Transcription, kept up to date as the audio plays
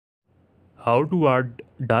How to add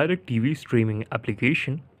DirecTV streaming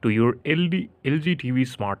application to your LG TV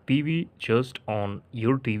Smart TV just on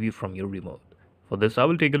your TV from your remote. For this, I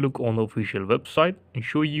will take a look on the official website and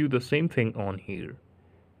show you the same thing on here.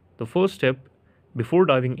 The first step, before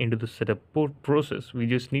diving into the setup process, we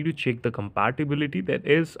just need to check the compatibility, that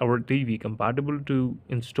is our TV compatible to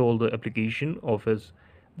install the application of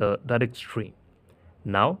the direct stream.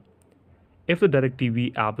 Now, if the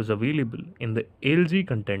DirecTV app is available in the LG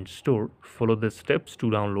Content Store, follow the steps to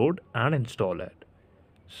download and install it.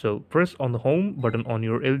 So press on the home button on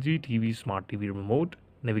your LG TV Smart TV remote,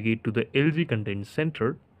 navigate to the LG Content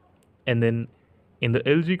Center, and then in the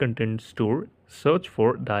LG Content Store, search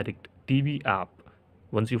for DirecTV app.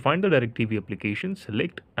 Once you find the DirecTV application,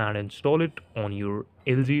 select and install it on your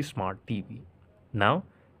LG Smart TV. Now,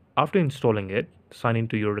 after installing it, sign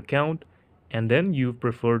into your account and then you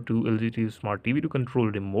prefer to LG TV Smart TV to control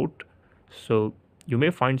remote. So you may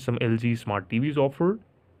find some LG Smart TVs offer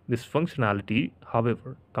this functionality.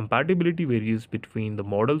 However, compatibility varies between the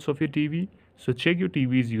models of your TV, so check your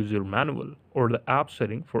TV's user manual or the app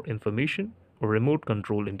setting for information or remote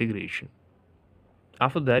control integration.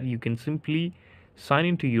 After that, you can simply sign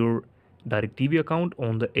into your DirecTV account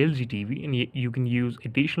on the LG TV and you can use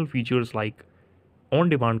additional features like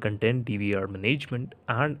on-demand content, DVR management,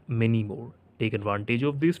 and many more. Take advantage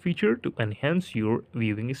of this feature to enhance your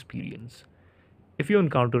viewing experience. If you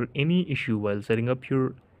encounter any issue while setting up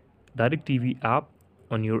your DirecTV app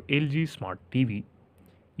on your LG Smart TV,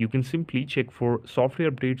 you can simply check for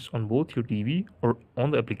software updates on both your TV or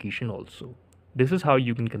on the application also. This is how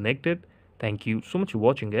you can connect it. Thank you so much for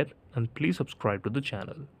watching it and please subscribe to the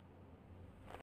channel.